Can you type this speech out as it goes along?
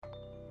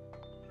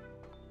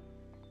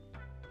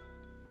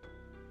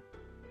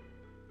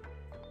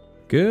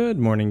Good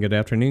morning, good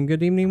afternoon,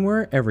 good evening,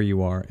 wherever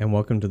you are, and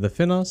welcome to the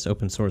Finos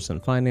Open Source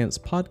and Finance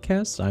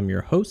Podcast. I'm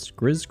your host,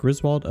 Grizz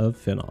Griswold of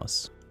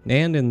Finos.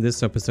 And in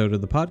this episode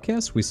of the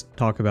podcast, we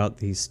talk about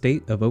the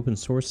State of Open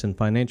Source and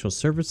Financial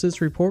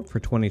Services report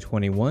for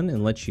 2021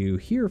 and let you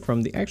hear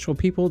from the actual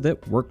people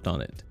that worked on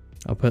it.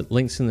 I'll put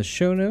links in the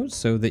show notes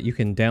so that you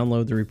can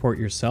download the report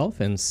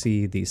yourself and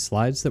see the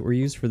slides that were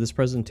used for this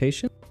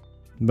presentation.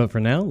 But for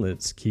now,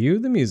 let's cue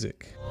the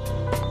music.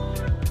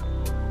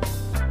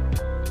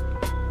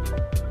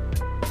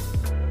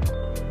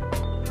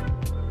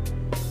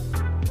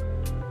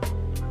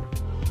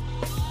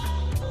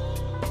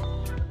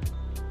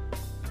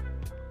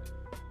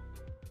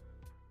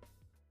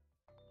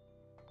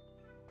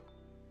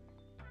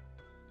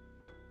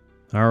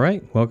 All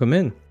right, welcome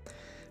in.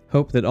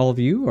 Hope that all of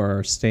you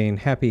are staying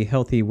happy,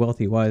 healthy,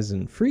 wealthy, wise,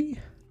 and free.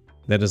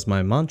 That is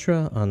my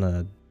mantra on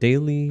a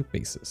daily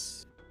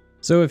basis.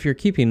 So if you're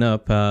keeping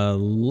up,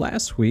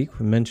 last week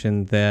we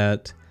mentioned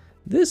that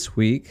this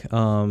week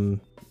our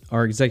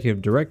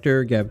executive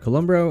director, Gab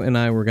Columbro, and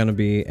I were going to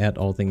be at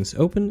All Things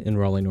Open in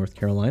Raleigh, North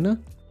Carolina.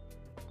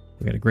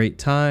 We had a great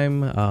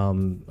time.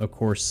 Of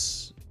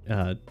course,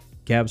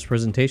 Gab's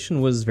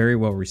presentation was very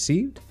well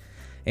received.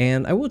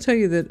 And I will tell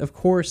you that, of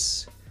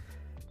course,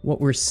 what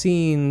we're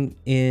seeing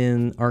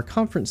in our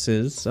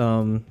conferences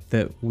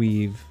that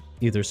we've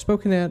either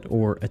spoken at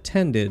or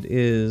attended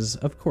is,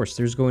 of course,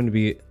 there's going to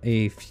be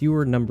a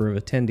fewer number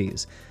of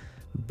attendees.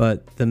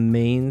 But the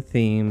main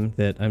theme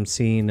that I'm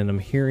seeing, and I'm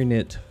hearing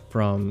it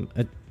from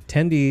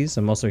attendees,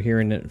 I'm also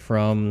hearing it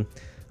from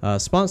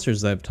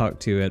sponsors that I've talked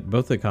to at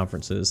both the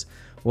conferences,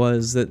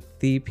 was that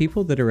the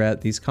people that are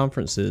at these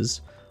conferences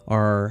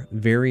are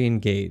very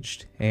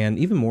engaged, and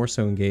even more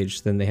so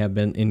engaged than they have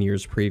been in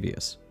years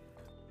previous.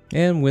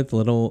 And with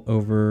little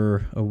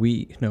over a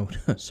week,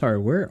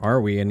 where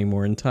are we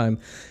anymore in time?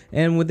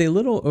 And with a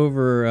little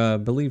over, I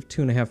believe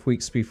 2.5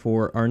 weeks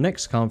before our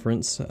next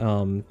conference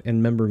and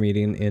member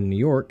meeting in New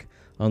York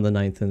on the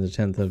 9th and the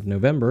 10th of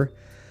November,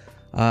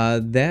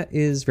 that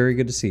is very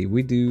good to see.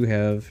 We do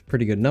have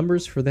pretty good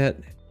numbers for that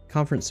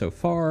conference so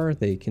far.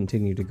 They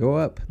continue to go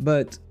up.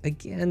 But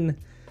again,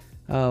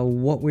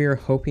 what we're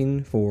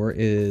hoping for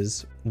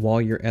is,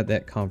 while you're at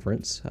that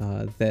conference,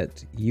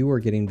 that you are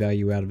getting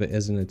value out of it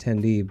as an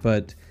attendee,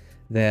 but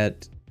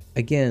that,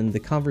 again, the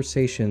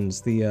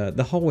conversations,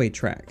 the hallway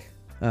track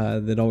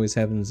that always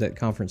happens at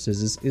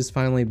conferences is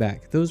finally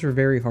back. Those are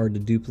very hard to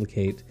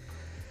duplicate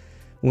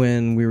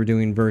when we were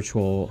doing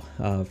virtual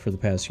for the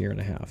past year and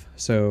a half.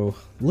 So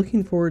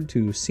looking forward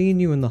to seeing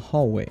you in the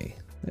hallway.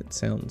 That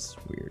sounds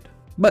weird,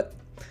 but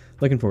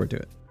looking forward to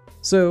it.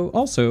 So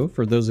also,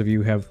 for those of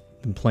you who have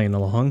been playing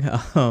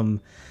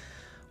along,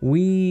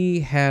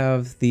 we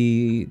have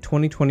the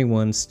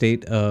 2021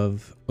 State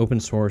of Open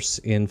Source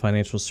in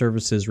Financial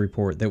Services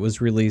report that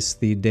was released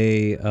the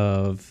day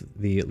of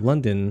the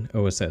London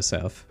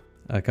OSSF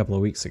a couple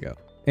of weeks ago.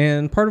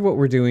 And part of what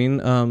we're doing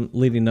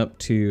leading up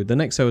to the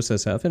next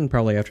OSSF, and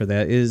probably after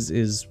that,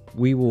 is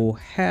we will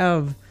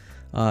have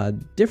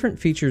different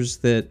features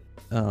that,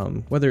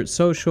 whether it's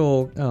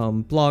social,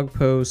 blog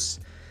posts,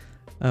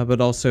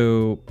 but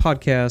also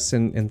podcasts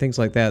and things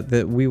like that,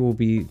 that we will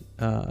be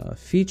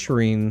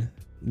featuring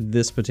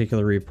this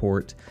particular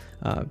report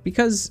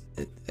because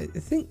I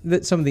think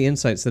that some of the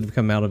insights that have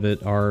come out of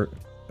it are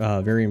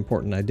very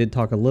important. I did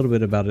talk a little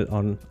bit about it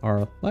on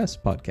our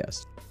last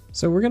podcast.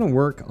 So we're going to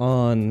work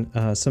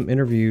on some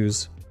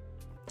interviews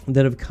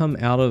that have come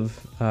out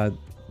of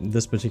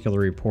this particular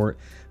report.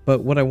 But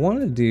what I want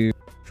to do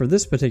for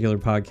this particular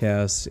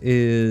podcast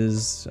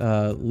is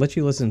let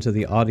you listen to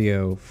the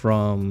audio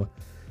from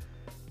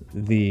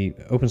the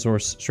Open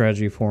Source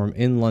Strategy Forum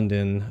in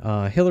London.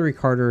 Hillary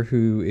Carter,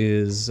 who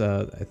is,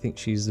 I think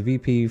she's the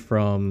VP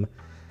from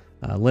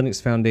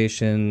Linux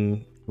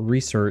Foundation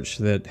Research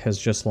that has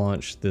just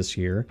launched this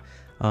year.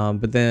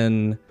 But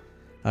then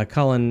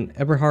Colin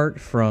Eberhardt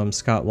from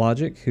Scott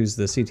Logic, who's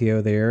the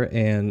CTO there,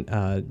 and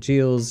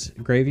Gilles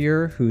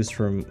Gravier, who's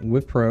from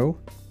Wipro.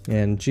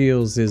 And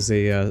Gilles is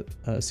a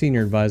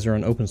senior advisor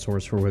on open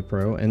source for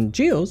Wipro. And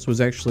Gilles was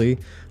actually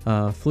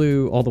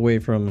flew all the way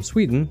from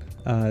Sweden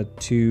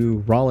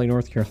to Raleigh,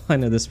 North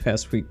Carolina this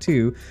past week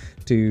too,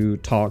 to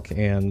talk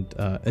and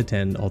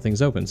attend All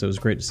Things Open. So it was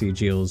great to see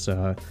Gilles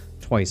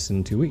twice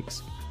in 2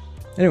 weeks.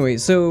 Anyway,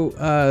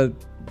 so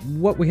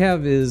what we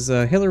have is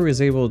Hillary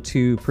was able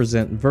to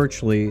present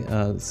virtually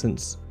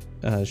since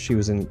she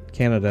was in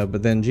Canada,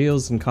 but then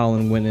Gilles and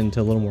Colin went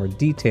into a little more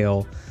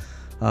detail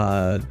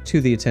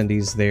to the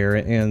attendees there,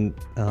 and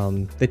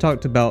they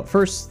talked about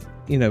first,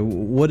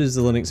 what is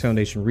the Linux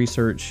Foundation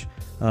Research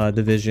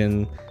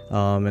Division,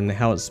 and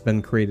how it's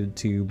been created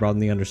to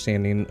broaden the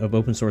understanding of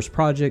open source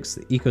projects,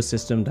 the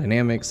ecosystem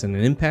dynamics, and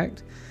an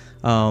impact.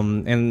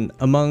 And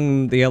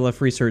among the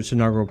LF Research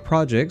inaugural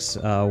projects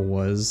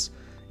was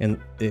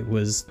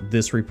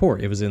this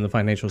report. It was in the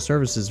financial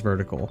services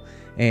vertical.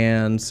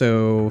 And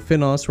so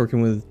Finos,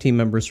 working with team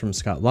members from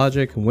Scott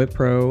Logic and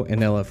Wipro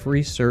and LF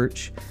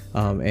Research,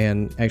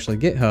 and actually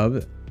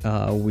GitHub,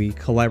 we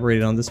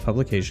collaborated on this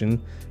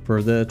publication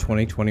for the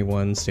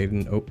 2021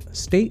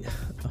 State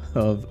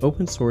of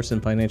Open Source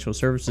and Financial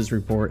Services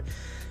report.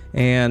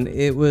 And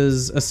it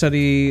was a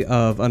study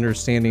of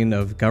understanding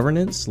of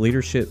governance,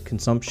 leadership,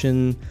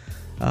 consumption,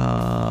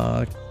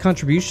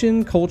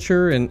 contribution,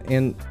 culture,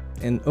 and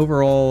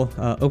overall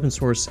open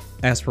source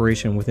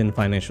aspiration within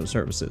financial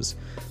services.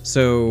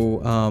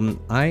 So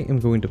I am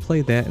going to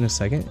play that in a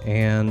second.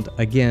 And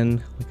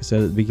again, like I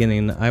said at the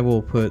beginning, I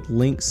will put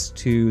links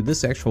to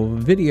this actual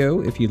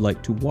video if you'd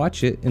like to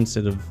watch it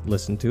instead of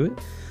listen to it.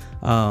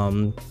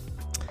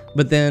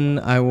 But then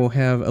I will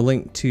have a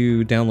link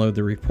to download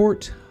the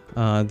report.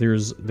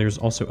 There's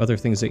also other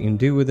things that you can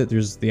do with it.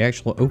 There's the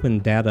actual open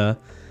data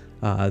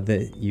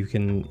that you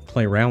can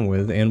play around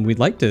with, and we'd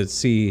like to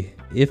see,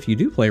 if you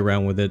do play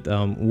around with it,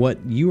 what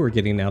you are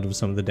getting out of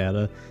some of the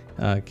data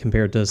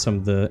compared to some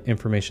of the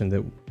information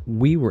that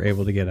we were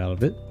able to get out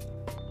of it.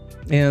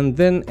 And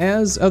then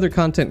as other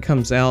content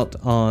comes out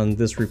on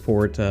this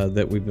report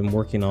that we've been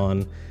working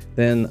on,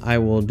 then I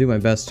will do my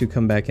best to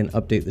come back and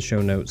update the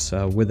show notes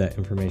with that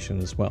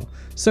information as well.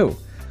 So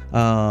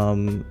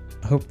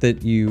hope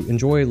that you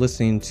enjoy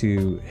listening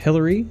to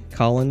Hillary,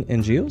 Colin,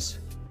 and Giles,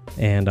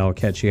 and I'll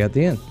catch you at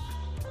the end.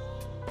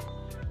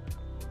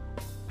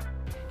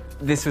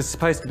 This was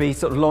supposed to be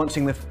sort of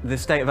launching the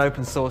State of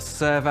Open Source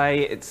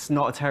survey. It's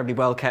not a terribly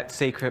well kept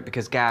secret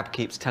because Gab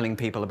keeps telling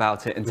people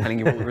about it and telling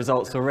you all the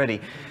results already.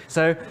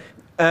 So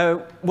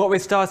what we're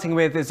starting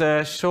with is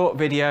a short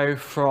video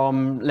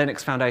from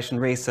Linux Foundation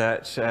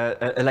Research,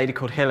 a lady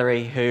called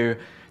Hillary who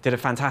did a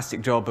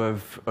fantastic job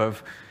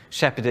of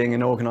shepherding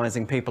and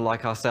organizing people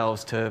like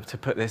ourselves to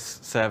put this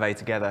survey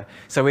together.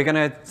 So we're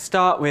going to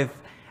start with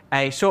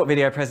a short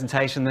video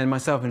presentation, then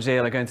myself and Gilles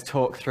are going to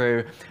talk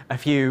through a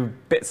few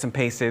bits and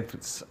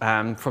pieces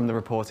from the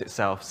report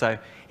itself. So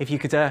if you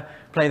could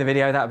play the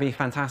video, that would be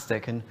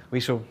fantastic, and we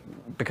shall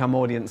become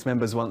audience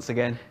members once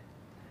again.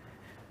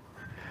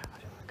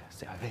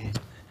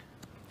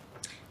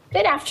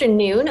 Good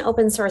afternoon,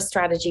 Open Source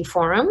Strategy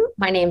Forum.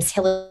 My name is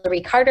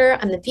Hillary Carter.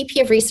 I'm the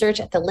VP of Research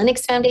at the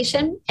Linux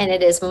Foundation, and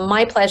it is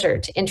my pleasure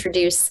to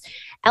introduce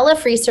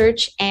LF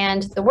Research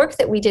and the work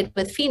that we did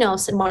with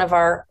Finos in one of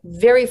our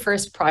very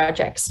first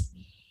projects.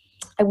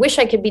 I wish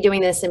I could be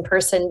doing this in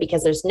person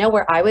because there's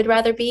nowhere I would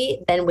rather be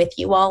than with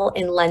you all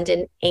in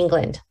London,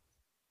 England,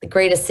 the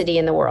greatest city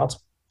in the world.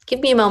 Give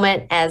me a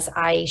moment as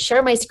I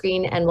share my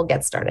screen and we'll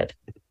get started.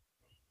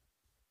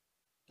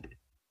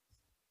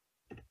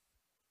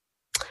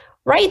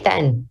 Right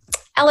then,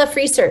 LF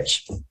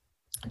Research.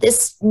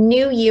 This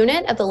new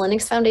unit of the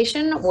Linux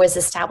Foundation was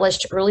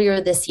established earlier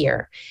this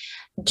year.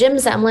 Jim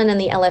Zemlin and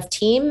the LF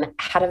team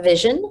had a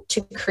vision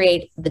to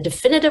create the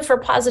definitive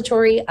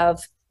repository of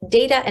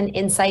data and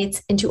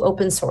insights into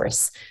open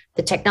source,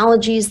 the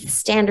technologies, the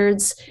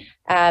standards,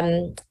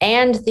 and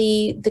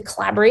the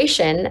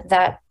collaboration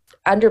that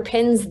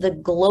underpins the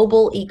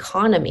global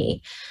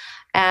economy.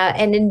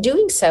 And in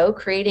doing so,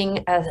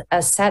 creating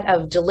a set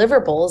of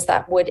deliverables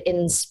that would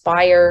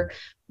inspire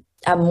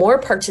more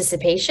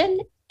participation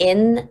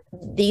in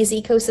these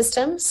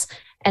ecosystems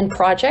and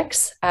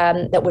projects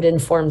that would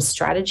inform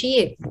strategy,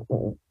 it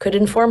could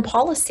inform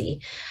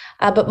policy.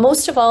 But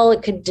most of all,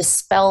 it could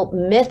dispel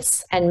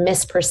myths and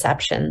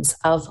misperceptions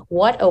of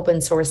what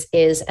open source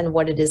is and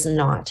what it is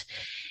not,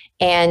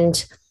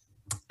 and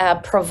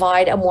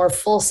provide a more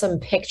fulsome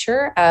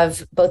picture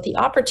of both the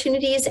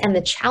opportunities and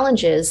the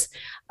challenges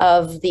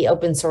of the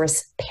open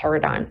source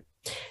paradigm.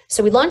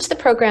 So we launched the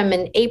program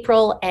in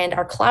April, and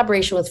our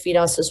collaboration with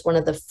Finos was one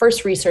of the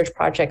first research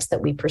projects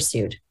that we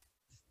pursued.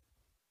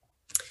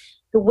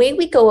 The way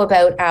we go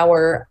about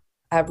our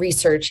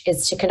research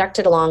is to conduct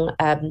it along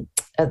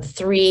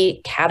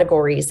three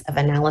categories of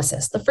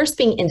analysis. The first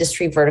being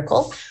industry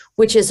vertical,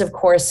 which is of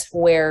course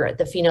where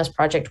the Finos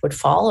project would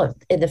fall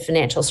in the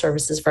financial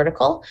services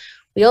vertical.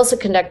 We also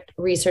conduct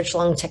research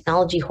along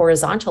technology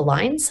horizontal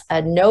lines,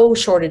 no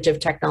shortage of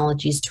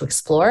technologies to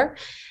explore,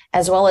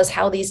 as well as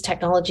how these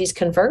technologies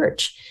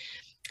converge.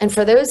 And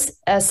for those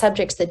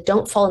subjects that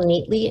don't fall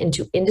neatly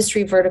into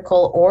industry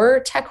vertical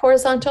or tech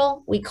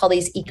horizontal, we call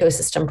these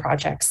ecosystem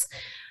projects.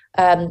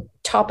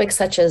 Topics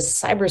such as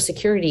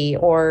cybersecurity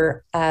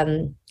or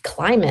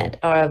climate,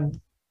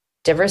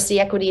 diversity,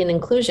 equity, and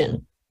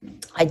inclusion,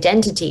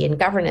 identity and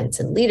governance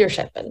and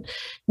leadership, and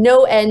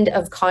no end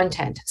of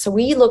content. So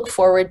we look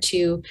forward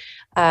to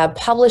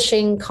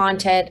publishing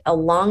content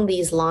along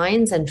these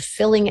lines and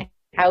filling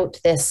out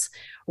this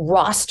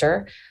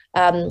roster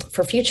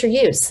for future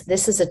use.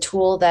 This is a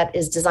tool that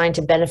is designed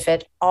to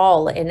benefit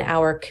all in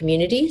our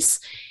communities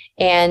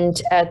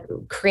and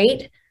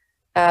create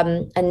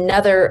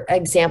another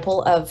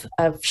example of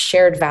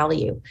shared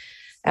value.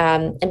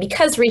 And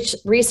because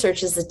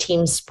research is a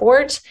team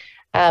sport,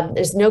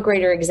 there's no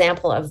greater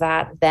example of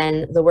that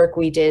than the work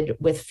we did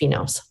with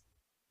Finos.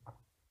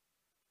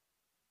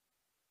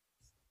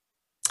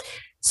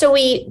 So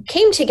we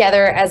came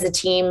together as a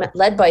team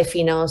led by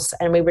Finos,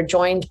 and we were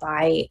joined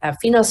by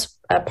Finos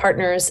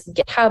partners,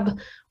 GitHub,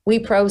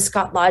 Wipro,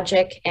 Scott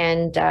Logic,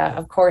 and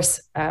of course,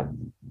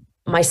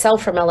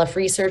 myself from LF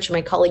Research, and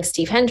my colleague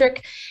Steve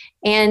Hendrick,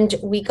 and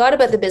we got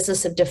about the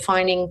business of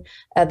defining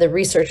the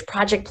research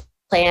project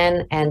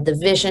plan and the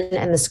vision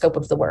and the scope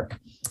of the work.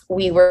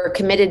 We were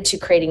committed to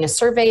creating a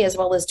survey as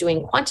well as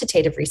doing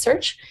quantitative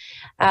research,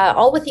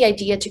 all with the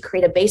idea to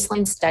create a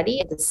baseline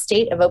study of the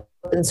state of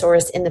open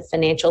source in the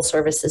financial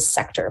services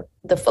sector.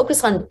 The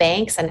focus on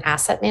banks and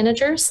asset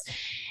managers.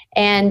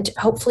 And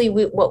hopefully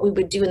what we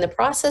would do in the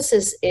process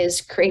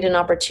is create an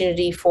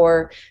opportunity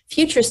for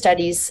future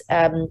studies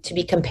to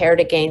be compared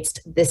against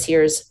this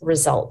year's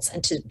results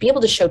and to be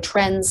able to show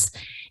trends,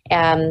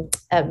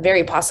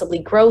 very possibly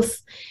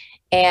growth,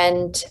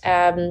 and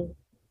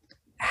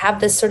have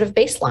this sort of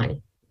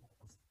baseline.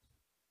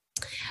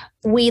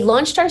 We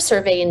launched our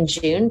survey in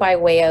June by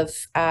way of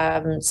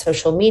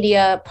social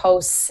media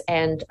posts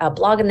and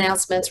blog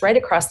announcements right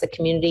across the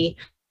community.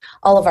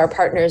 All of our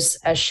partners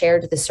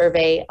shared the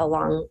survey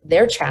along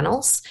their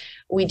channels.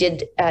 We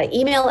did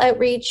email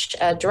outreach,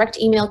 direct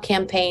email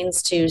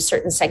campaigns to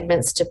certain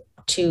segments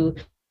to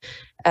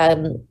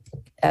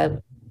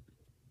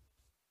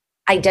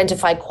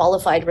identify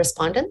qualified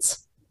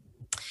respondents.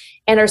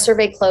 And our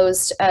survey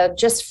closed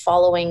just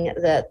following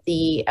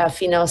the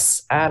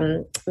FINOS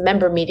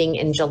member meeting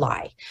in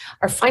July.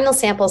 Our final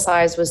sample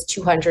size was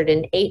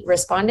 208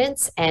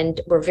 respondents,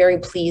 and we're very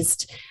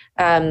pleased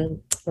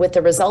with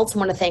the results. I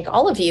want to thank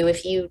all of you.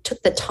 If you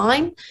took the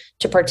time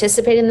to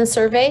participate in the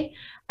survey,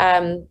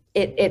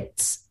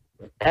 it's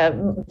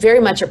very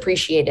much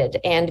appreciated,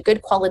 and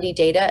good quality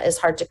data is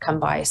hard to come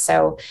by.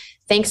 So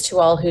thanks to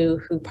all who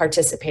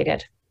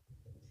participated.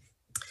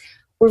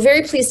 We're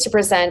very pleased to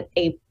present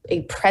a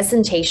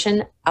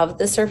presentation of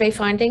the survey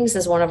findings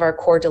as one of our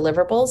core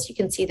deliverables. You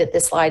can see that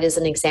this slide is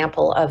an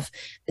example of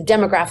the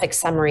demographic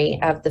summary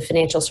of the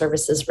financial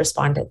services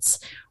respondents,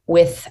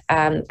 with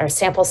our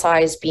sample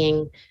size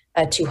being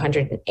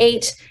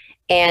 208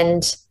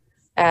 and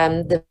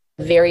the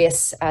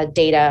various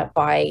data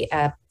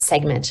by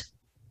segment.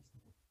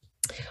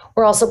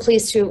 We're also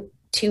pleased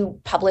to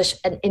publish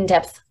an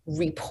in-depth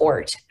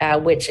report,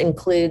 which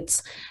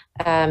includes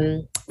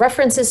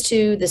references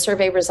to the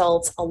survey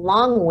results,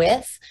 along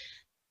with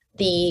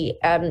the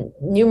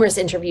numerous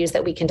interviews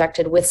that we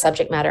conducted with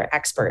subject matter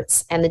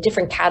experts and the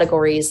different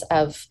categories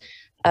of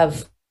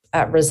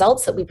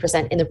results that we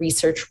present in the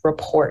research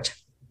report.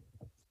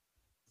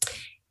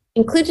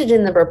 Included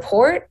in the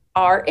report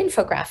are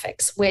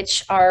infographics,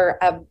 which are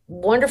a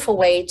wonderful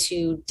way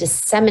to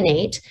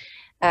disseminate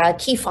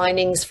key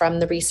findings from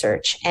the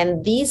research.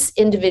 And these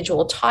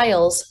individual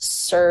tiles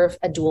serve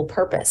a dual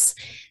purpose.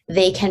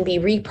 They can be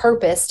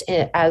repurposed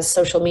as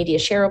social media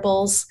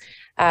shareables.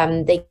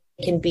 They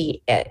can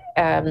be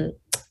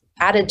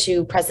added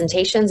to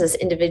presentations as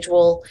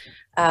individual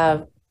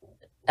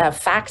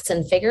facts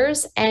and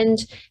figures, and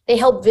they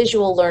help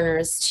visual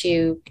learners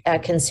to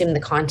consume the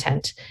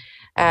content.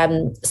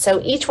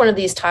 So each one of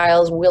these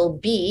tiles will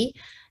be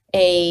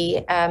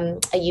a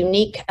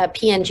unique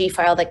PNG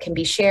file that can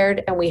be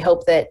shared, and we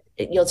hope that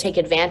you'll take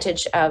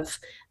advantage of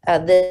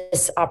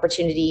this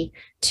opportunity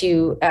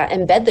to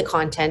embed the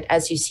content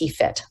as you see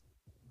fit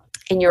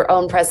in your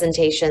own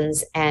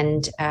presentations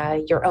and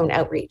your own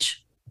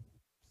outreach.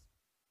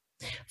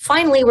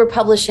 Finally, we're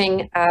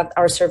publishing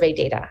our survey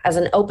data as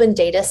an open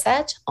data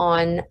set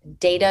on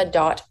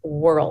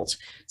data.world.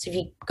 So if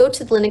you go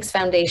to the Linux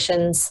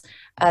Foundation's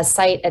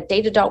site at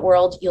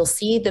data.world, you'll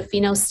see the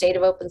FINOS State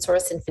of Open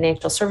Source in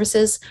Financial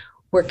Services.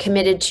 We're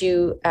committed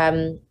to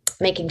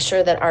making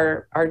sure that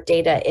our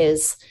data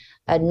is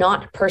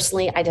not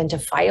personally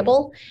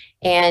identifiable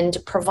and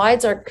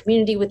provides our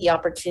community with the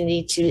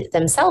opportunity to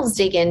themselves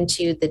dig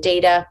into the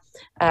data,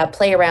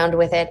 play around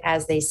with it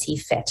as they see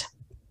fit.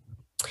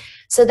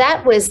 So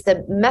that was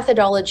the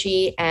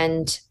methodology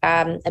and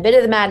a bit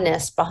of the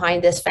madness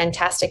behind this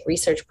fantastic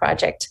research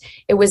project.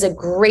 It was a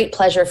great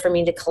pleasure for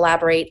me to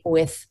collaborate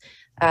with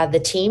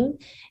the team,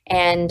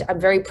 and I'm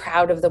very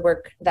proud of the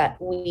work that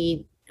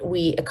we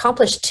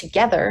accomplished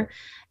together,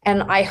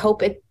 and I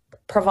hope it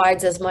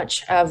provides as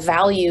much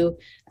value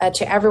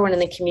to everyone in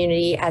the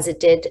community as it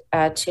did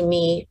to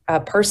me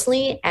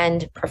personally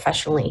and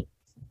professionally.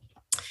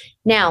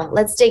 Now,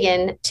 let's dig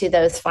into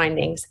those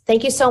findings.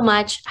 Thank you so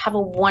much. Have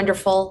a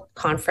wonderful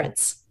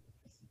conference.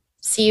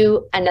 See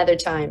you another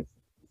time.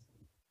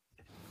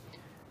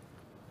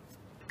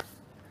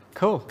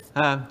 Cool.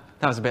 That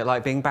was a bit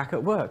like being back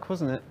at work,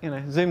 wasn't it? You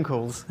know, Zoom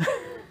calls.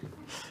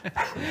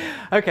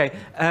 Okay,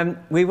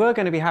 we were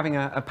going to be having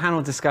a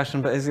panel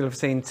discussion, but as you'll have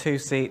seen, 2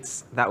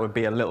 seats, that would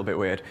be a little bit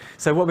weird.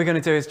 So what we're going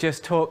to do is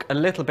just talk a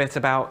little bit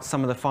about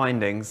some of the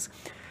findings.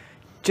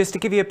 Just to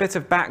give you a bit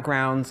of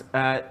background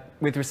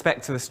with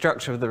respect to the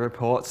structure of the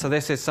report. So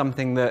this is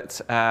something that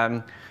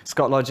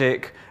Scott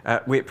Logic,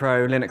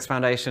 Wipro, Linux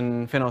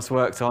Foundation, FINOS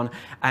worked on,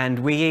 and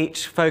we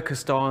each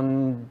focused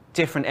on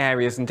different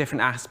areas and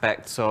different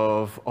aspects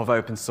of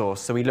open source.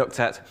 So we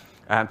looked at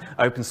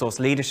open source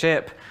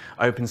leadership,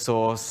 open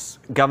source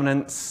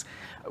governance.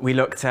 We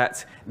looked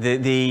at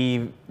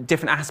the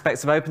different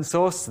aspects of open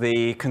source,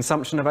 the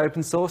consumption of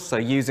open source, so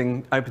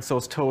using open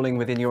source tooling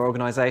within your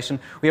organization.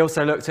 We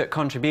also looked at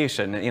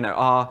contribution. You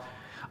know,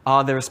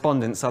 are the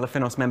respondents, are the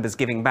Finos members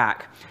giving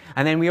back?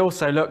 And then we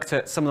also looked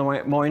at some of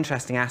the more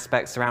interesting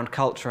aspects around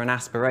culture and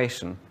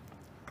aspiration.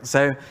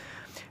 So,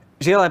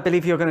 Gilles, I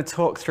believe you're going to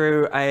talk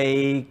through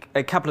a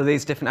couple of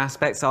these different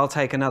aspects. I'll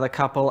take another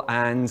couple,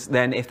 and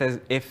then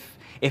if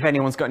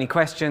anyone's got any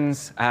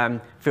questions,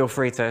 feel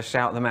free to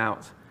shout them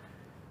out.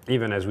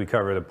 Even as we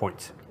cover the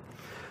points.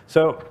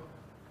 So,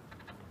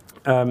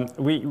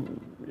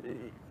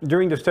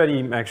 during the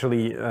study,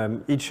 actually,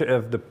 each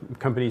of the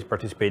companies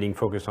participating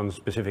focused on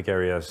specific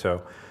areas.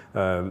 So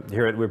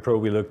here at Wipro,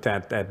 we looked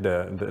at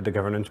the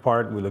governance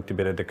part. We looked a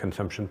bit at the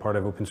consumption part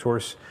of open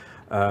source.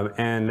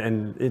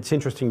 And it's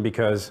interesting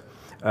because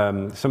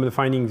some of the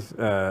findings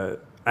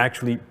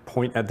actually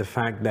point at the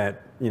fact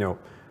that, you know,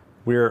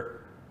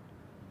 we're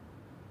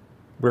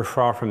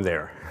far from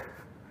there,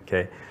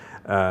 okay?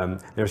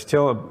 There's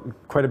still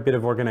quite a bit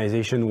of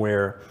organization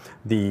where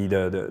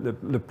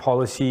the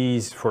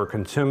policies for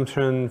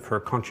consumption, for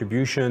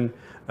contribution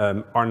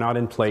are not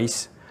in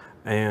place.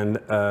 And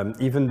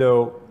even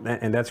though,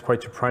 and that's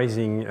quite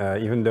surprising,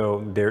 even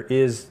though there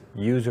is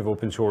use of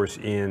open source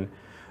in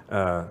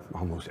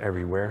almost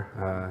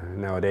everywhere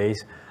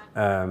nowadays,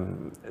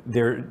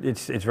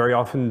 it's very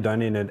often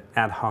done in an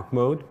ad hoc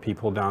mode.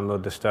 People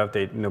download the stuff,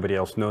 nobody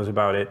else knows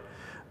about it.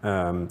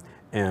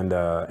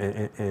 And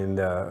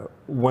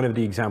one of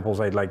the examples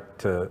I'd like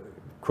to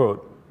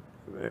quote,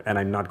 and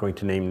I'm not going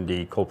to name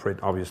the culprit,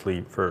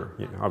 obviously, for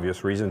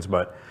obvious reasons,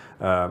 but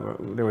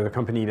there was a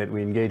company that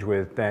we engaged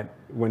with that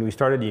when we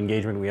started the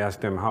engagement, we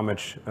asked them how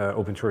much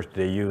open source do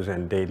they use,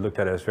 and they looked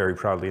at us very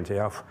proudly and said,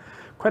 oh,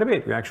 quite a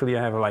bit. We actually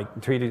have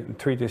like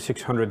 300 to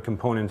 600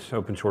 components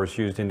open source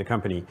used in the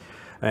company.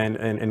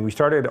 And we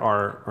started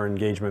our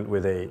engagement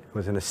with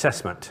an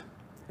assessment,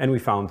 and we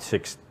found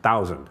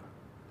 6,000.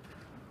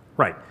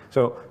 Right.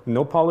 So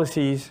no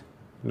policies,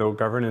 no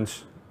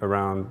governance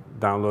around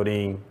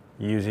downloading,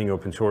 using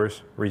open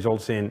source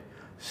results in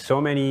so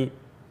many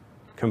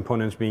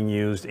components being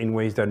used in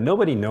ways that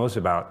nobody knows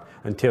about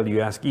until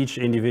you ask each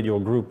individual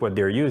group what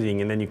they're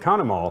using, and then you count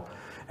them all,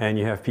 and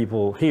you have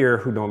people here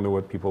who don't know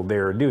what people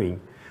there are doing.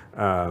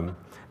 And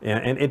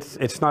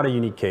it's not a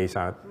unique case.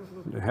 I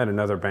had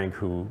another bank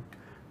who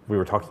we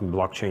were talking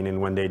blockchain,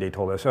 and one day they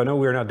told us, oh no,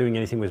 we're not doing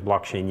anything with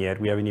blockchain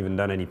yet. We haven't even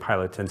done any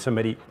pilots. And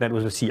somebody, that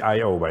was a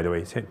CIO, by the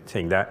way,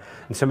 saying that.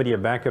 And somebody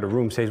at back of the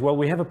room says, well,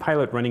 we have a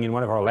pilot running in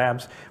one of our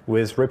labs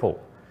with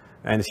Ripple.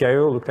 And the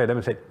CIO looked at them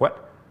and said,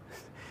 what?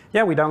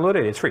 Yeah, we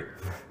downloaded it, it's free.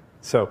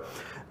 So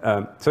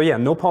yeah,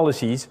 no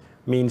policies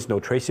means no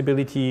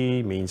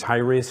traceability, means high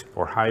risk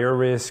or higher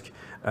risk.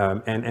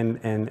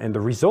 And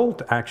the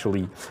result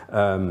actually,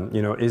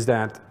 is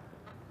that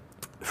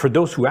for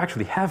those who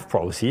actually have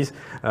policies,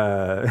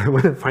 one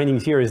of the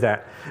findings here is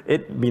that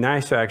it'd be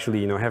nice to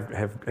actually,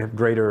 have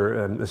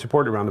greater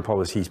support around the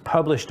policies,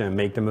 publish them,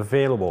 make them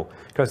available,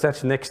 because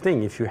that's the next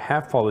thing. If you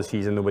have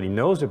policies and nobody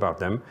knows about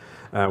them,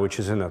 which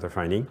is another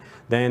finding,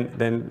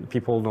 then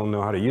people don't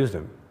know how to use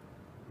them.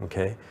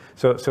 Okay,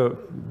 so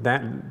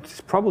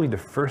that's probably the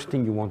first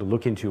thing you want to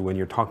look into when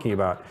you're talking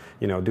about,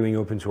 doing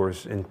open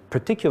source, in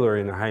particular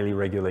in a highly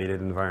regulated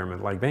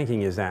environment like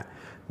banking, is that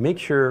make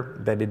sure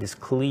that it is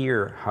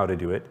clear how to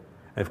do it.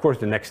 And of course,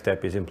 the next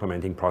step is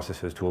implementing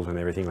processes, tools, and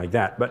everything like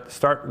that. But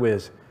start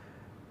with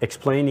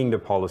explaining the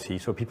policy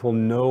so people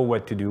know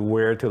what to do,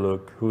 where to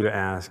look, who to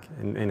ask,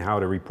 and how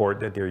to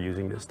report that they're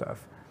using this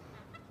stuff.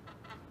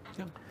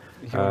 Yeah,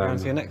 you can go on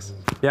to your next.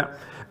 Yeah,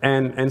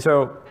 and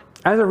so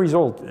as a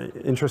result,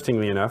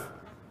 interestingly enough,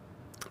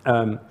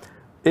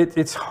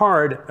 it's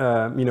hard,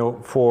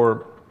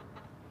 for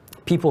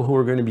people who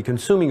are going to be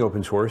consuming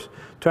open source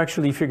to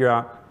actually figure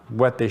out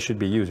what they should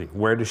be using,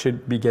 where they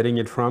should be getting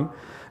it from.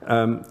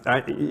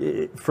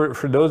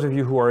 For those of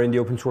you who are in the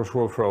open source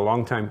world for a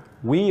long time,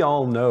 we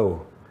all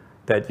know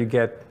that you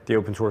get the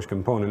open source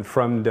component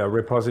from the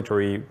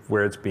repository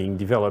where it's being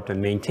developed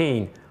and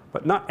maintained,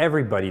 but not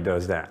everybody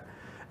does that.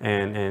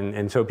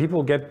 And so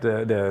people get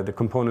the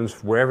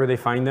components wherever they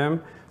find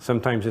them.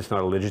 Sometimes it's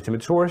not a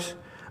legitimate source.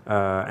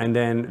 And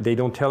then they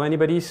don't tell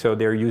anybody, so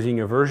they're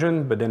using a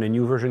version, but then a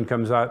new version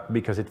comes out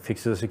because it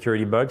fixes a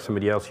security bug.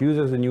 Somebody else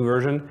uses the new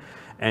version,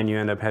 and you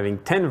end up having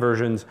 10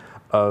 versions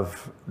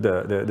of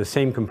the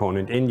same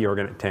component in the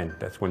organization. 10,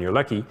 that's when you're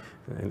lucky,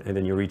 and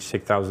then you reach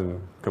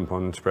 6,000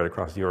 components spread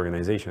across the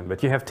organization.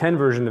 But you have 10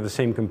 versions of the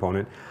same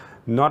component.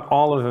 Not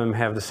all of them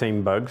have the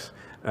same bugs.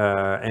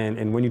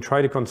 And when you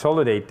try to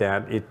consolidate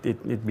that,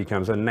 it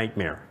becomes a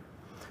nightmare.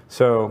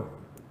 So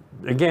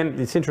again,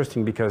 it's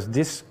interesting because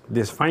this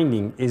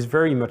finding is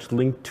very much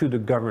linked to the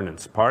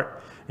governance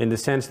part, in the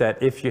sense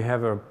that if you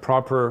have a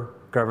proper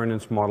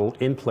governance model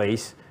in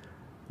place,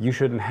 you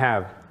shouldn't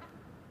have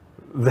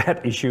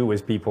that issue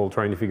with people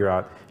trying to figure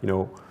out,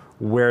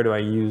 where do I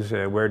use,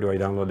 where do I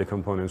download the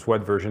components,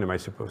 what version am I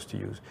supposed to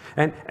use?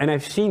 And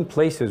I've seen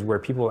places where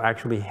people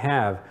actually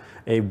have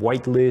a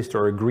white list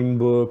or a green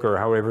book, or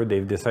however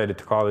they've decided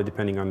to call it,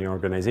 depending on the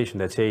organization,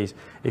 that says,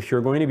 if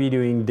you're going to be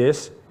doing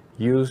this,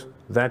 use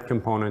that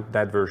component,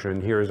 that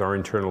version, here's our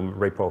internal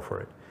repo for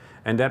it.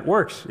 And that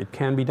works, it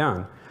can be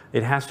done.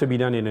 It has to be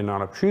done in a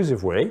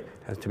non-obtrusive way. It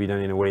has to be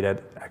done in a way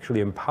that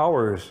actually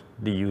empowers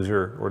the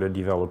user or the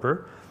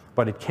developer,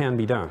 but it can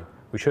be done.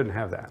 We shouldn't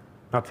have that,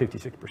 not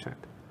 56%.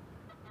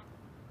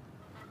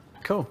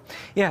 Cool.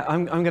 Yeah,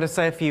 I'm going to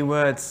say a few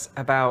words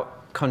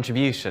about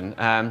contribution.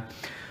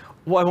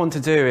 What I want to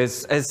do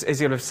is,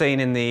 as you'll have seen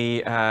in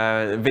the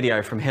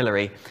video from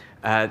Hillary,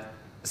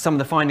 some of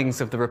the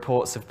findings of the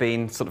reports have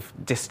been sort of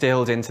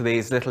distilled into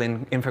these little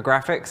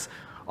infographics.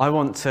 I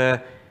want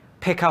to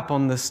pick up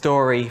on the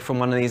story from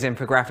one of these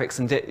infographics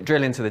and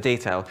drill into the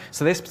detail.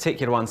 So this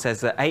particular one says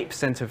that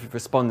 8% of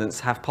respondents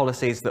have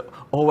policies that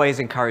always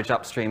encourage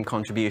upstream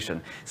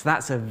contribution. So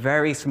that's a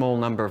very small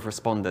number of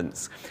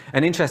respondents.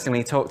 And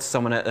interestingly, talked to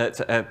someone at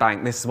a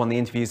bank, this is one of the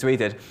interviews we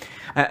did,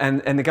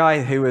 and the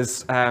guy who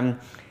was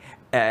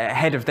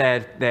head of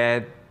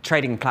their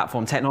trading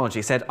platform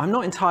technology said, I'm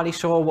not entirely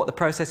sure what the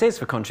process is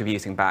for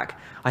contributing back.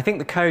 I think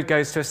the code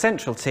goes to a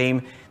central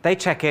team, they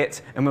check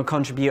it and will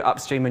contribute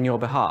upstream on your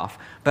behalf.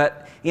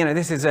 But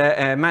this is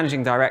a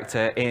managing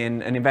director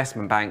in an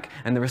investment bank,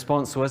 and the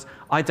response was,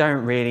 I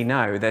don't really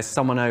know. There's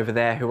someone over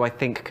there who I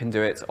think can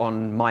do it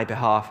on my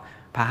behalf,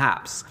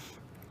 perhaps.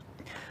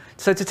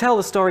 So to tell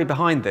the story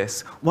behind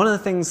this, one of the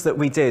things that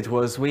we did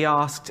was we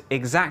asked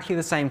exactly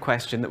the same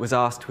question that was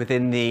asked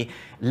within the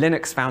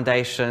Linux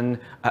Foundation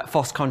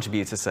FOSS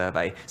contributor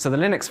survey. So the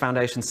Linux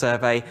Foundation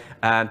survey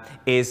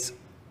addresses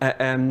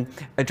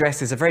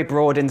a very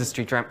broad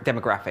industry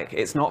demographic.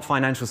 It's not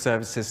financial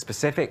services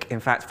specific. In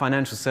fact,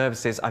 financial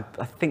services, I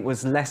think,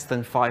 was less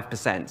than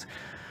 5%.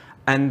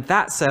 And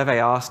that survey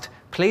asked,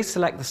 please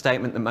select the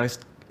statement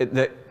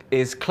that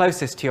is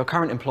closest to your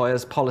current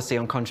employer's policy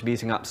on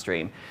contributing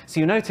upstream. So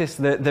you notice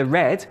that the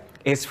red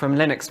is from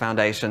Linux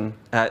Foundation,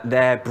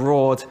 their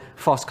broad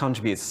FOSS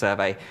contributor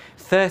survey.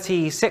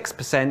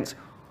 36%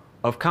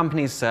 of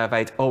companies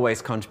surveyed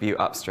always contribute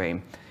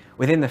upstream.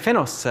 Within the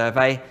Finos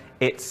survey,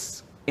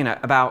 it's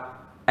about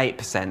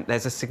 8%.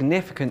 There's a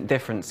significant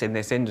difference in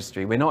this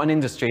industry. We're not an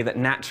industry that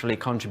naturally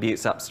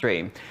contributes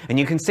upstream. And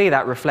you can see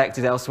that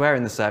reflected elsewhere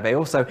in the survey.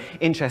 Also,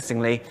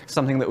 interestingly,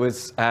 something that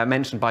was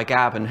mentioned by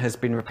Gab and has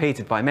been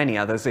repeated by many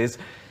others is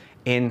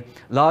in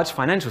large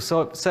financial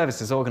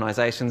services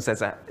organizations,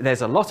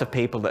 there's a lot of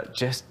people that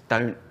just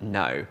don't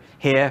know.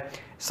 Here,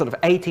 sort of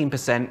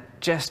 18%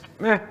 just,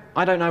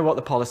 I don't know what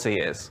the policy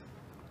is.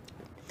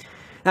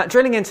 Now,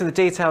 drilling into the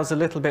details a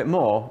little bit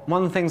more,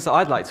 one of the things that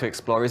I'd like to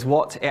explore is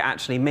what it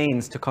actually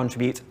means to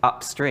contribute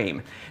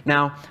upstream.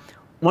 Now,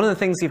 one of the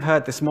things you've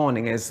heard this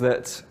morning is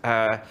that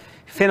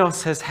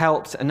Finos has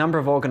helped a number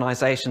of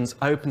organizations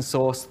open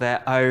source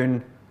their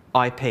own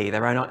IP,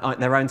 their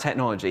own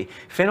technology.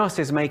 Finos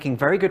is making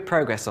very good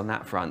progress on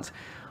that front.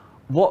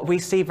 What we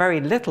see very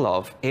little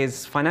of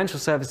is financial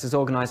services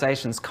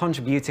organizations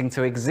contributing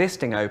to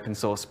existing open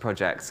source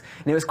projects.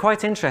 And it was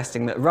quite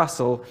interesting that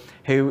Russell,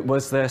 who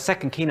was the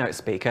second keynote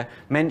speaker,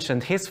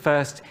 mentioned his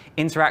first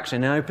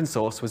interaction in open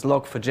source was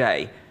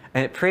Log4j,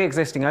 a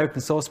pre-existing open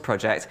source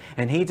project,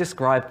 and he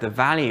described the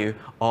value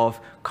of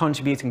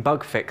contributing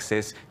bug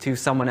fixes to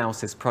someone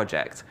else's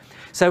project.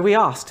 So we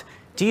asked,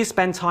 do you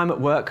spend time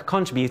at work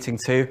contributing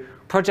to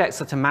projects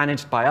that are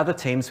managed by other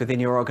teams within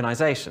your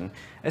organization?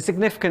 A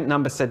significant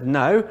number said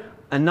no,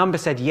 a number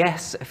said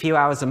yes, a few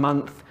hours a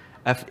month,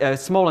 a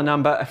smaller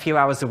number, a few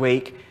hours a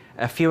week,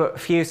 a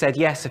few said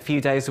yes, a few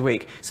days a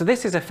week. So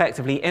this is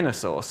effectively inner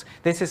source.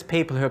 This is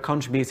people who are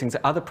contributing to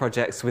other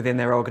projects within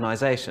their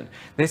organization.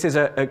 This is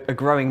a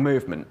growing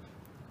movement.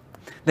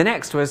 The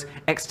next was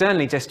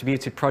externally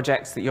distributed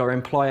projects that your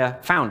employer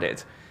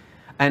founded.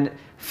 And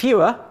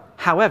fewer,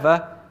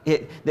 however,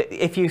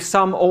 if you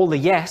sum all the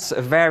yes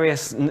of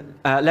various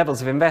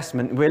levels of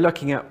investment, we're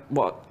looking at,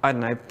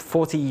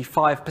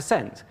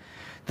 45%.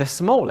 The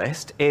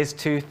smallest is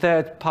to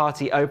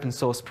third-party open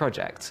source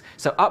projects.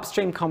 So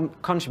upstream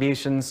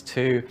contributions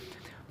to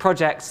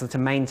projects that are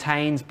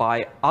maintained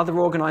by other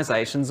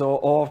organizations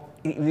or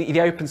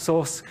the open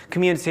source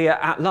community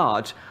at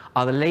large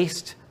are the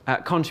least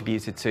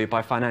contributed to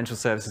by financial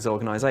services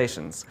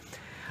organizations.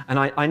 And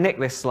I nicked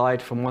this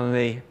slide from one of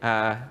the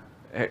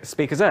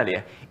speakers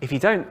earlier. If you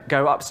don't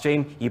go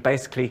upstream, you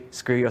basically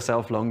screw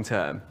yourself long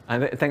term.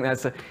 I think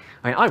that's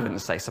I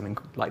wouldn't say something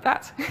like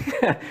that.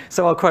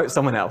 So I'll quote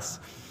someone else.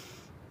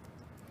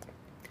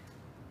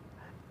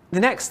 The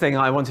next thing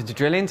I wanted to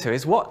drill into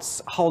is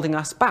what's holding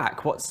us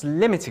back, what's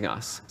limiting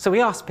us. So we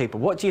asked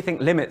people, what do you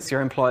think limits your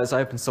employer's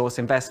open source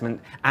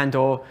investment and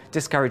or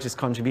discourages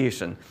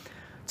contribution?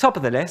 Top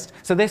of the list,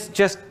 so this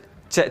just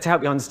to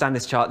help you understand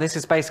this chart, this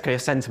is basically a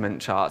sentiment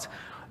chart.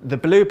 The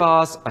blue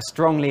bars are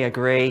strongly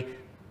agree,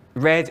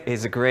 red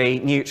is agree,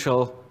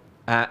 neutral,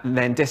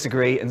 then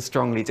disagree and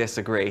strongly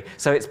disagree.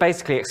 So it's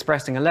basically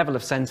expressing a level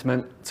of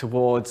sentiment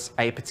towards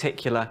a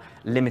particular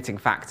limiting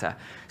factor.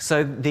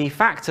 So the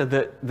factor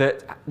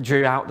that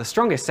drew out the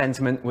strongest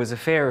sentiment was a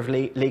fear of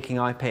leaking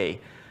IP.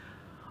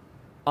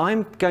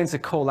 I'm going to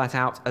call that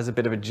out as a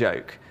bit of a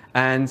joke.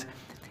 And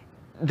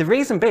the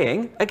reason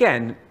being,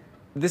 again,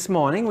 this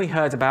morning we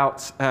heard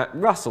about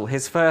Russell.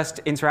 His first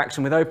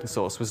interaction with open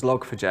source was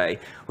Log4j.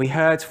 We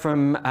heard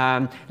from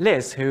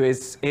Liz, who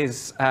is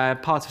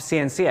part of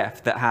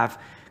CNCF that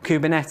have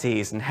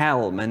Kubernetes and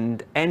Helm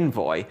and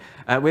Envoy.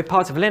 We're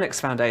part of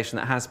Linux Foundation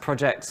that has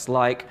projects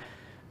like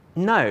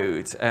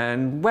Node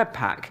and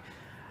Webpack.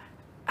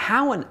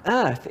 How on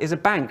earth is a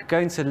bank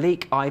going to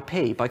leak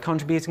IP by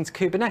contributing to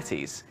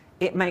Kubernetes?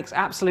 It makes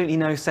absolutely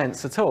no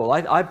sense at all.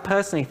 I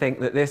personally think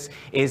that this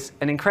is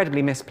an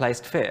incredibly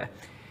misplaced fear.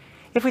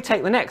 If we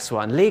take the next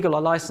one, legal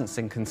or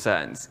licensing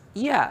concerns,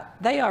 yeah,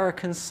 they are a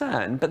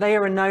concern, but they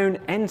are a known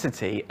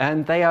entity,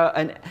 and they are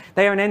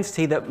an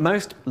entity that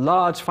most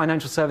large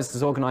financial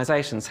services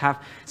organizations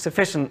have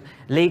sufficient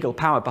legal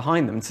power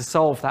behind them to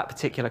solve that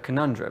particular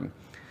conundrum.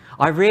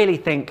 I really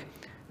think,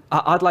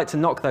 I'd like to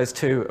knock those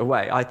two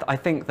away. I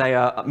think they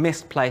are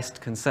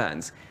misplaced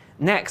concerns.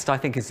 Next, I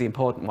think, is the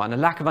important one, a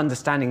lack of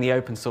understanding the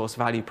open source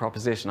value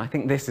proposition. I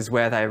think this is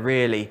where they're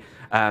really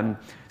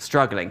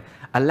struggling.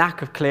 A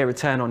lack of clear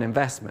return on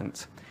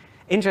investment.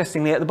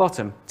 Interestingly, at the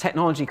bottom,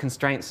 technology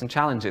constraints and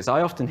challenges.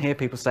 I often hear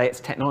people say it's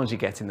technology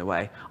get in the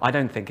way. I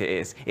don't think it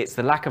is. It's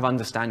the lack of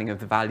understanding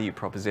of the value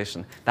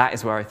proposition. That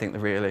is where I think the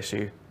real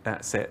issue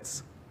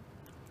sits.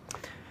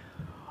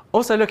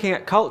 Also looking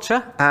at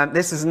culture,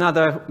 this is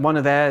another one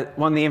of the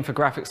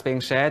infographics being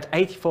shared.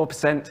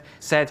 84%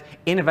 said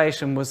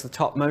innovation was the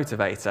top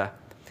motivator.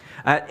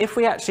 If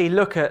we actually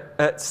look at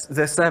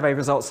the survey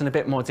results in a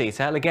bit more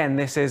detail, again,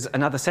 this is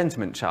another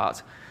sentiment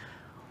chart.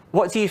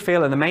 What do you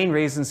feel are the main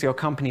reasons your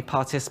company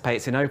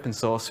participates in open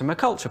source from a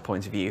culture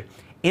point of view?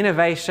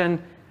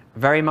 Innovation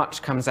very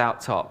much comes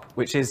out top,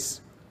 which is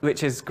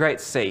great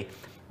to see.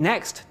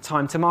 Next,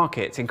 time to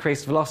market,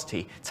 increased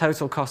velocity,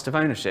 total cost of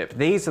ownership.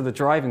 These are the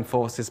driving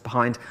forces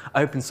behind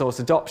open source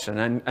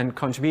adoption and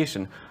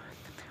contribution.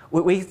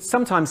 We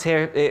sometimes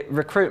hear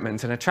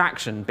recruitment and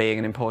attraction being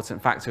an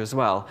important factor as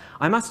well.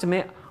 I must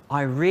admit,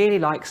 I really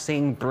like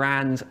seeing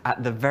brand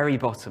at the very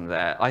bottom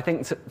there. I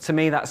think to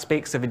me that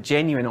speaks of a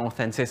genuine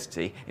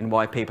authenticity in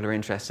why people are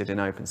interested in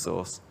open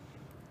source.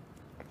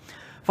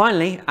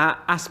 Finally,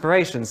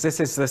 aspirations. This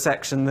is the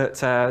section that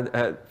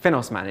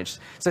Finos managed.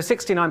 So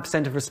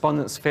 69% of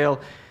respondents feel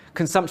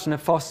consumption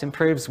of FOSS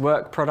improves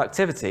work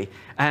productivity.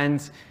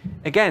 And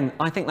again,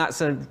 I think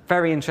that's a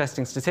very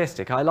interesting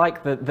statistic. I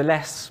like the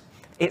less,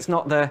 it's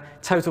not the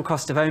total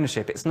cost of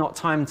ownership, it's not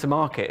time to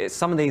market, it's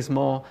some of these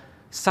more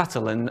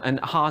subtle and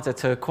harder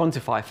to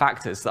quantify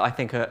factors that I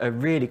think are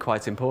really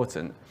quite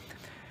important.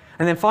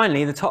 And then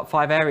finally, the top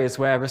 5 areas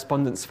where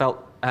respondents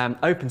felt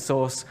open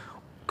source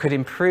could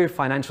improve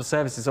financial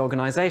services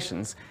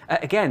organizations.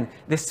 Again,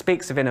 this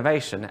speaks of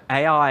innovation,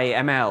 AI,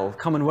 ML,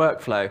 common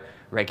workflow,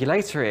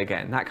 regulatory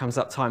again, that comes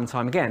up time and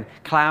time again,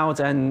 cloud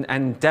and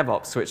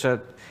DevOps, which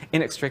are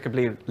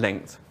inextricably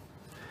linked.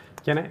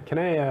 Can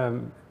I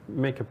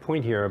make a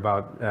point here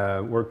about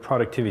work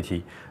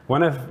productivity?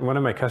 One of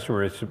my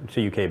customers, it's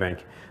a UK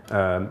bank,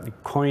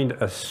 coined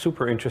a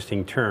super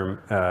interesting term.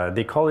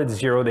 They call it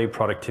zero-day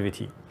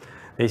productivity.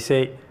 They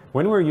say,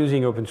 when we're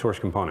using open source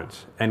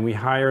components and we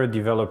hire a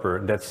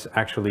developer that's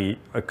actually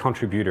a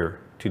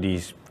contributor to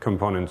these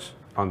components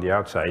on the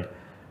outside,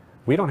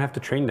 we don't have to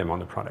train them on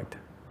the product.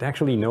 They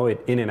actually know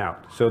it in and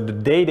out. So the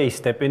day they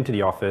step into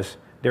the office,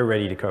 they're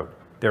ready to code.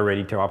 They're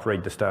ready to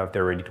operate the stuff.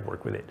 They're ready to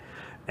work with it.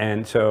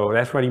 And so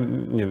that's what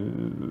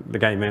the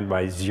guy meant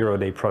by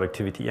zero-day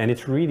productivity. And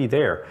it's really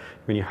there.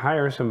 When you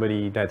hire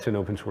somebody that's an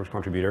open source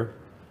contributor,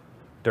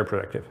 they're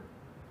productive.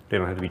 They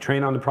don't have to be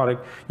trained on the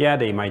product. Yeah,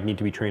 they might need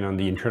to be trained on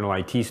the internal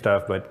IT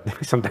stuff, but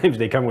sometimes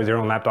they come with their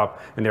own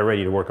laptop and they're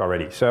ready to work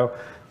already. So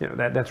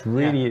that's a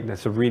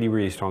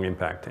really strong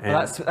impact. And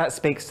well, that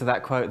speaks to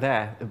that quote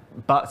there.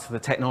 But the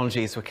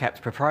technologies were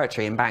kept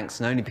proprietary in banks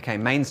and only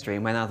became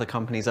mainstream when other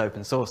companies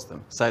open sourced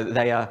them. So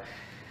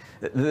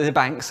the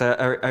banks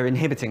are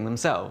inhibiting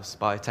themselves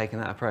by taking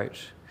that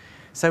approach.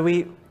 So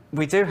we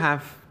do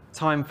have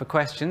time for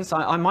questions.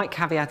 I might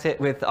caveat it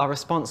with our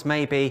response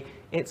may be,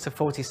 it's a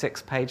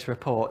 46-page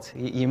report.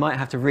 You might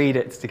have to read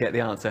it to get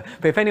the answer.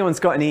 But if anyone's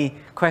got any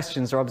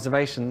questions or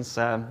observations,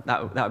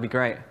 that would be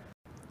great.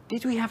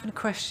 Did we have any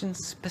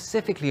questions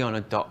specifically on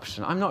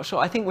adoption? I'm not sure.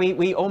 I think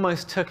we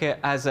almost took it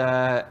as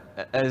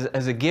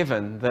a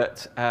given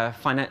that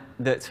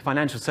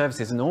financial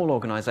services and all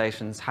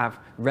organizations have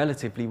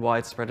relatively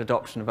widespread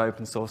adoption of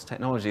open source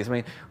technologies.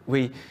 I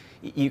mean,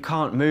 you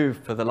can't move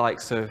for the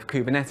likes of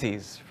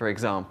Kubernetes, for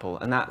example,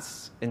 and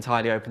that's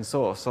entirely open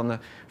source. On the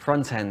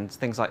front end,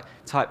 things like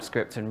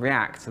TypeScript and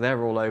React,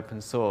 they're all open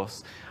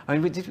source. I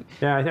mean,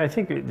 yeah, I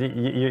think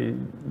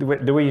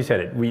the way you said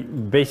it, we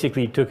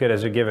basically took it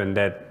as a given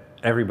that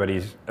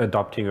everybody's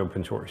adopting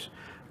open source.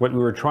 What we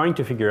were trying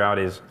to figure out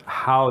is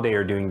how they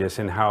are doing this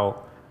and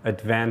how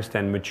advanced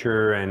and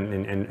mature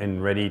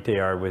and ready they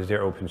are with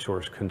their open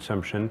source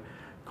consumption,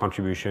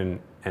 contribution,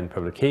 and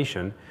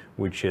publication,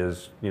 which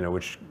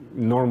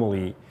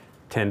normally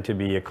tend to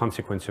be a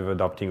consequence of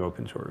adopting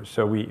open source.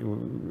 So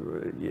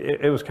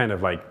it was kind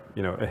of like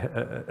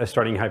a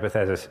starting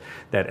hypothesis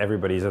that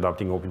everybody's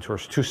adopting open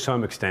source to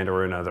some extent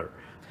or another.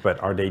 But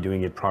are they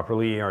doing it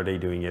properly? Are they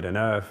doing it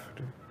enough?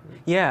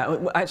 Yeah,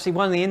 actually,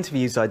 one of the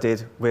interviews I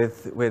did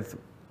with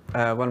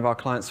one of our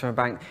clients from a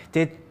bank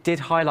did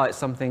highlight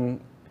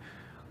something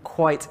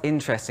quite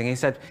interesting. He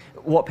said,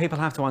 what people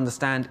have to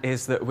understand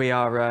is that we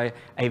are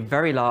a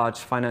very large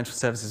financial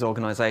services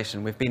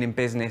organization. We've been in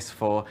business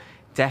for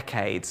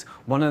decades.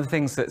 One of the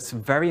things that's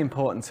very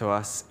important to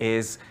us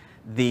is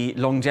the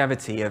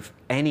longevity of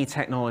any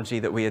technology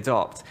that we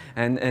adopt.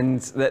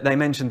 And they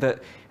mentioned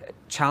that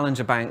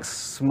challenger banks,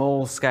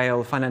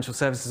 small-scale financial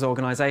services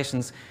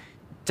organizations,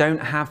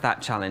 don't have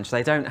that challenge.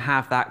 They don't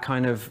have that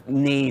kind of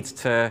need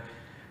to,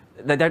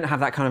 they don't have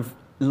that kind of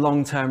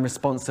long-term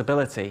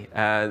responsibility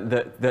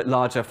that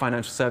larger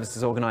financial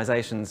services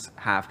organizations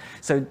have.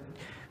 So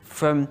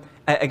from,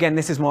 again,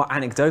 this is more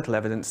anecdotal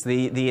evidence.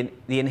 The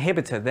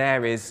inhibitor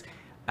there is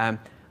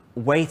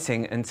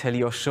waiting until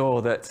you're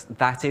sure that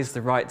that is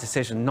the right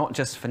decision, not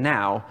just for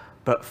now,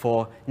 but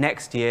for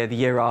next year, the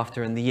year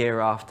after, and the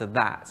year after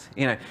that.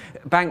 You know,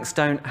 banks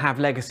don't have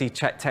legacy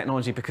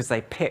technology because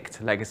they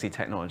picked legacy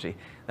technology.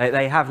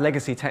 They have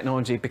legacy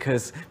technology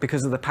because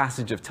of the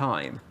passage of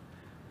time.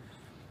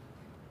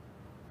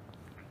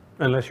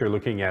 Unless you're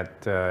looking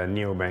at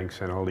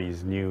neobanks and all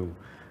these new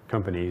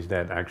companies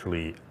that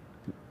actually,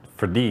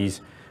 for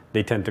these,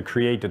 they tend to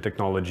create the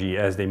technology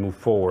as they move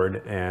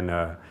forward. And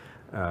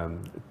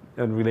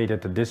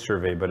unrelated to this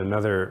survey, but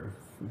another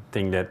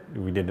thing that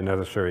we did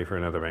another survey for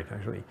another bank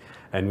actually,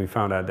 and we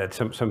found out that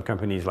some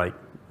companies, like,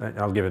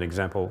 I'll give an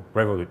example,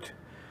 Revolut,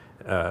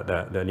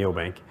 the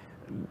neobank,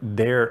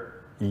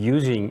 they're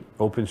using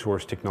open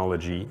source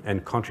technology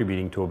and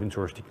contributing to open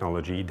source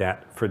technology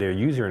that for their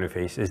user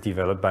interface is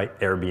developed by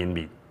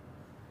Airbnb.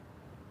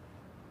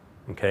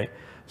 Okay,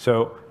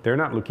 so they're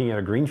not looking at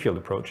a greenfield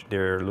approach,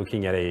 they're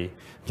looking at a,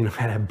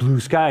 at a blue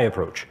sky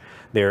approach.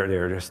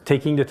 They're just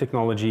taking the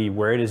technology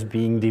where it is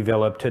being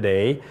developed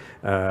today,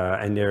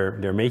 and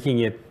they're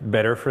making it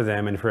better for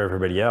them and for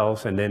everybody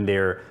else, and then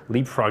they're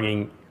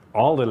leapfrogging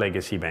all the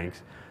legacy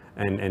banks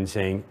and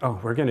saying, oh,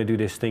 we're going to do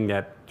this thing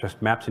that just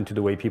maps into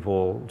the way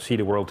people see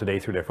the world today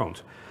through their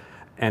phones.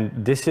 And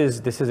this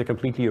is a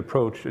completely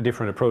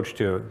different approach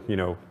to,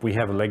 we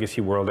have a legacy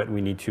world that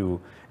we need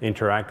to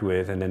interact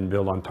with and then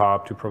build on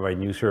top to provide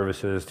new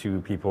services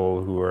to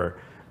people who are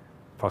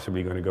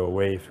possibly going to go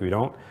away if we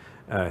don't.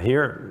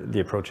 Here, the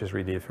approach is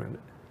really different.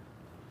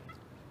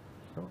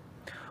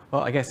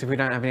 Well, I guess if we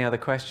don't have any other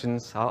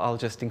questions, I'll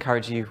just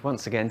encourage you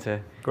once again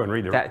to go and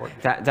read the report.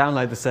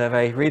 Download the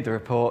survey, read the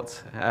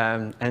report,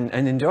 and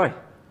enjoy.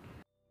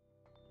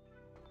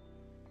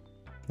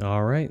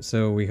 All right,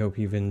 so we hope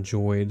you've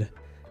enjoyed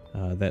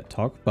that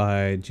talk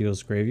by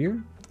Gilles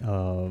Gravier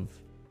of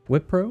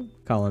Wipro,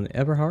 Colin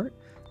Eberhardt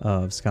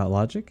of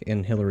ScottLogic,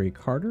 and Hillary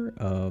Carter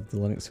of the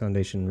Linux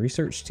Foundation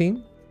research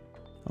team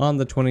on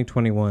the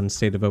 2021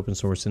 State of Open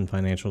Source in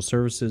Financial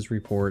Services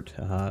report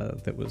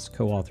that was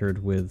co-authored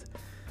with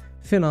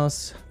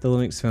Finos, the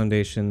Linux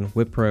Foundation,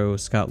 Wipro,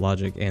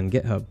 ScottLogic, and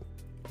GitHub.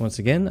 Once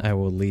again, I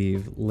will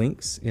leave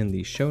links in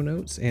the show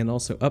notes and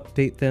also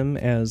update them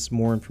as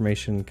more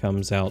information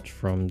comes out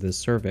from this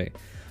survey.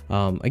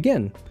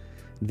 Again,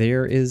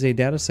 there is a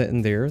data set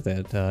in there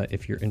that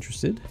if you're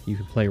interested, you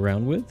can play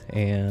around with,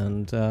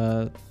 and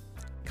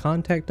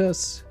contact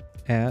us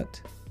at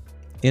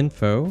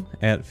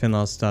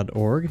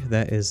info@finos.org.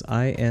 That is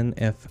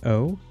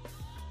info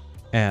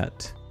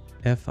at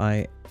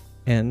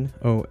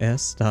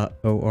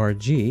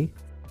finos.org,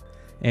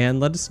 and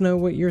let us know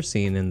what you're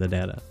seeing in the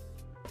data.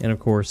 And of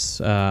course,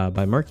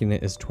 by marking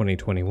it as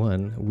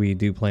 2021, we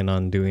do plan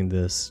on doing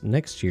this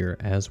next year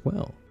as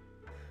well.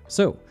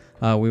 So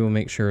we will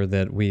make sure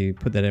that we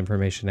put that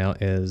information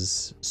out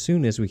as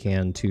soon as we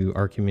can to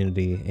our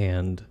community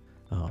and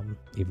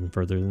even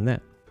further than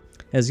that.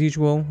 As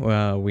usual,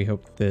 we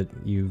hope that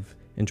you've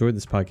enjoyed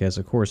this podcast,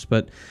 of course,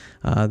 but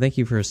thank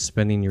you for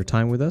spending your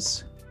time with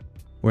us,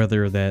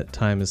 whether that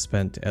time is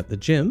spent at the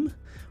gym,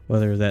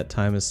 whether that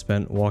time is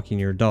spent walking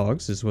your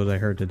dogs, is what I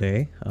heard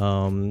today,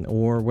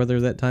 or whether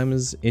that time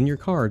is in your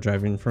car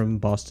driving from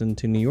Boston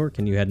to New York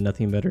and you had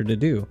nothing better to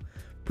do.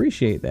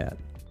 Appreciate that.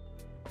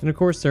 And of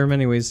course, there are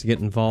many ways to get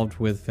involved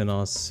with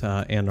Finos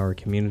and our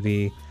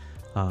community.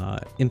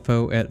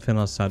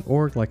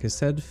 Info@finos.org. Like I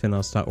said,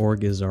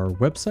 finos.org is our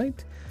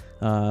website.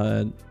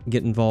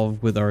 Get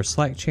involved with our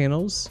Slack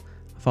channels.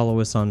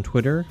 Follow us on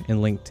Twitter and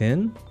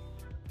LinkedIn.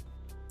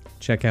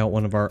 Check out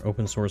one of our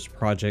open source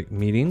project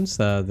meetings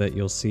that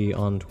you'll see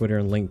on Twitter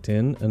and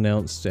LinkedIn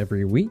announced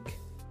every week.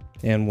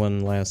 And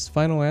one last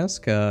final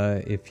ask,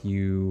 if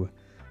you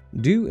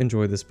do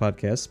enjoy this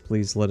podcast,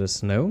 please let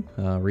us know.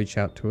 Reach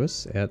out to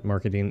us at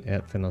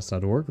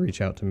marketing@finos.org.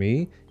 Reach out to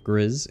me,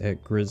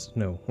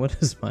 what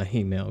is my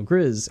email?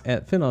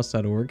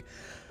 grizz@finos.org.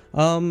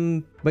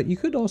 But you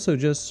could also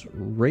just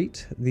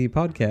rate the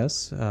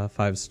podcast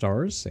 5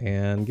 stars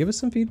and give us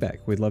some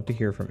feedback. We'd love to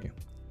hear from you.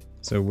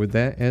 So with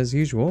that, as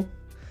usual,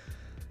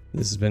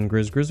 this has been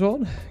Grizz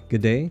Griswold.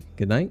 Good day,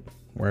 good night,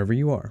 wherever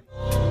you are.